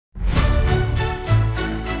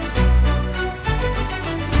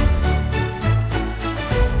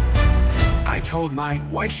told my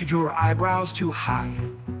wife she drew her eyebrows too high.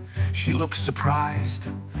 She looked surprised,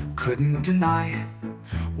 couldn't deny.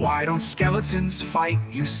 Why don't skeletons fight,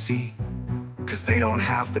 you see? 'Cause they don't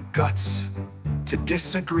have the guts to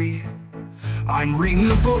disagree. I'm reading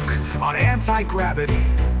a book on anti-gravity.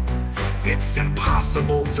 It's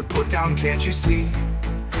impossible to put down, can't you see?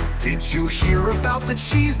 Did you hear about the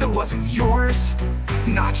cheese that wasn't yours?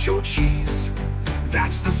 Nacho cheese,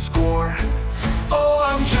 that's the score. Oh,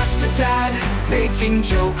 I'm just a dad, making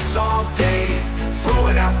jokes all day,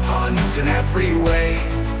 throwing out puns in every way.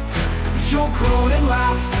 You'll groan and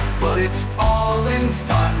laugh, but it's all in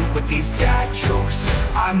fun. With these dad jokes,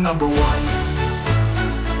 I'm number one.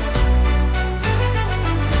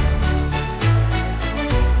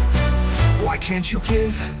 Why can't you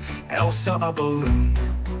give Elsa a balloon?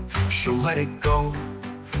 She'll let it go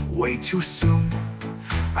way too soon.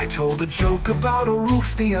 I told a joke about a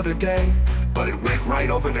roof the other day, but it went right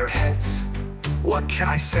over their heads. What can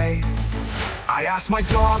I say? I asked my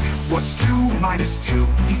dog, what's 2 minus 2?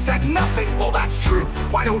 He said nothing, well that's true.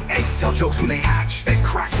 Why don't eggs tell jokes when they hatch? They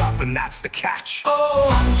crack up and that's the catch. Oh,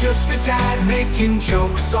 I'm just a dad making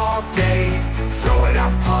jokes all day, throwing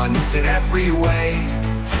out puns in every way.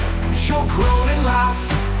 You'll groan and laugh,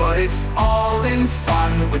 but it's all in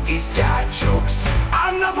fun. With these dad jokes,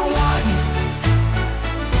 I'm number one.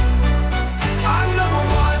 I'm number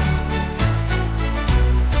one.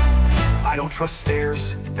 I don't trust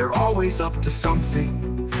stairs, they're always up to something.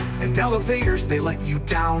 And elevators, they let you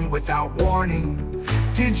down without warning.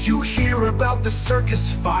 Did you hear about the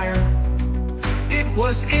circus fire? It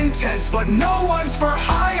was intense, but no one's for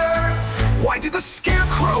hire. Why did the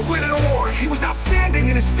scarecrow win an award? He was outstanding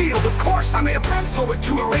in his field. Of course, I made a pencil with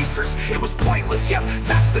 2 erasers. It was pointless, yep,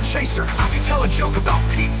 that's the chaser. I could tell a joke about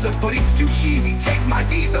pizza, but it's too cheesy. Take my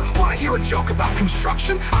visa. Wanna hear a joke about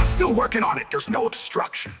construction? I'm still working on it, there's no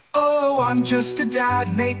obstruction. Oh, I'm just a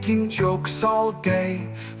dad making jokes all day,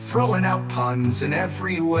 throwing out puns in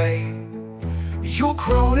every way. You'll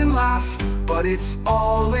groan and laugh, but it's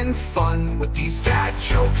all in fun. With these dad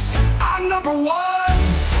jokes, I'm number one.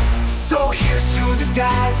 So here's to the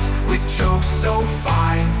dads with jokes so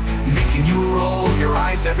fine, making you roll your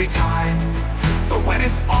eyes every time. But when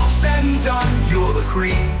it's all said and done, you'll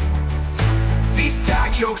agree, these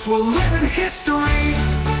dad jokes will live in history.